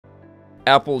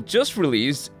Apple just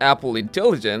released Apple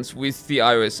Intelligence with the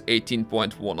iOS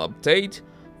 18.1 update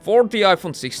for the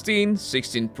iPhone 16,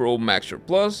 16 Pro Max or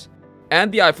Plus,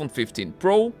 and the iPhone 15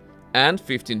 Pro and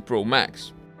 15 Pro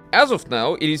Max. As of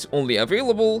now, it is only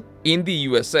available in the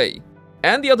USA,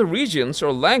 and the other regions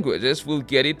or languages will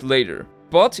get it later.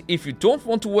 But if you don't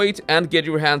want to wait and get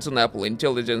your hands on Apple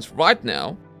Intelligence right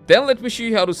now, then let me show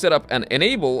you how to set up and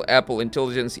enable Apple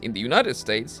Intelligence in the United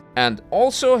States, and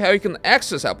also how you can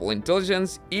access Apple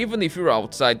Intelligence even if you're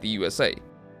outside the USA.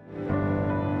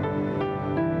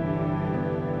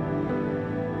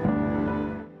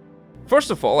 First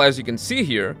of all, as you can see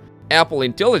here, Apple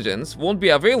Intelligence won't be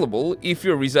available if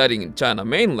you're residing in China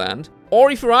mainland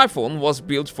or if your iPhone was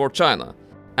built for China.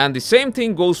 And the same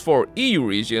thing goes for EU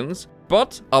regions,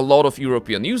 but a lot of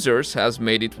European users has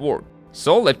made it work.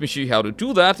 So let me show you how to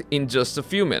do that in just a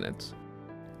few minutes.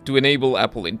 To enable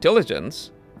Apple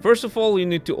Intelligence, first of all you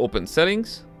need to open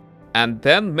Settings, and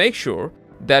then make sure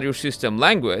that your system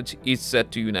language is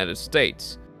set to United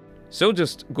States. So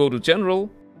just go to General,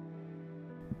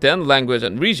 then Language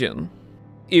and Region.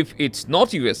 If it's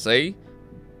not USA,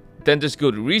 then just go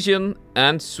to Region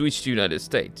and switch to United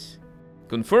States.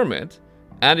 Confirm it,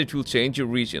 and it will change your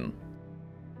region.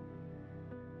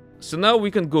 So now we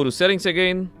can go to Settings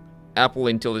again, Apple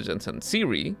Intelligence and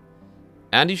Siri,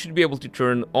 and you should be able to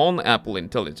turn on Apple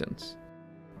Intelligence.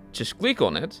 Just click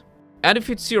on it, and if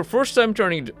it's your first time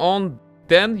turning it on,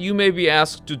 then you may be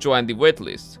asked to join the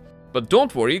waitlist. But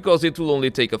don't worry, because it will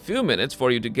only take a few minutes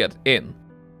for you to get in.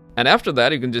 And after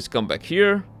that, you can just come back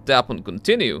here, tap on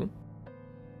Continue,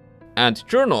 and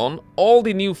turn on all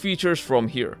the new features from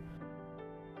here.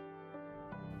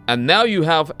 And now you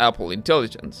have Apple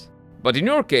Intelligence. But in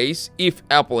your case, if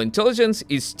Apple Intelligence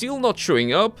is still not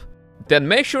showing up, then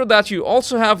make sure that you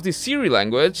also have the Siri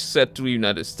language set to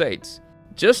United States.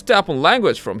 Just tap on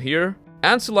Language from here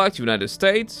and select United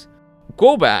States,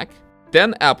 go back,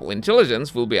 then Apple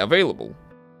Intelligence will be available.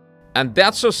 And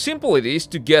that's how simple it is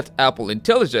to get Apple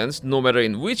Intelligence no matter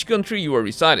in which country you are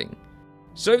residing.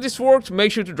 So if this worked,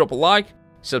 make sure to drop a like,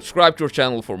 subscribe to our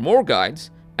channel for more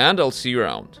guides, and I'll see you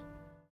around.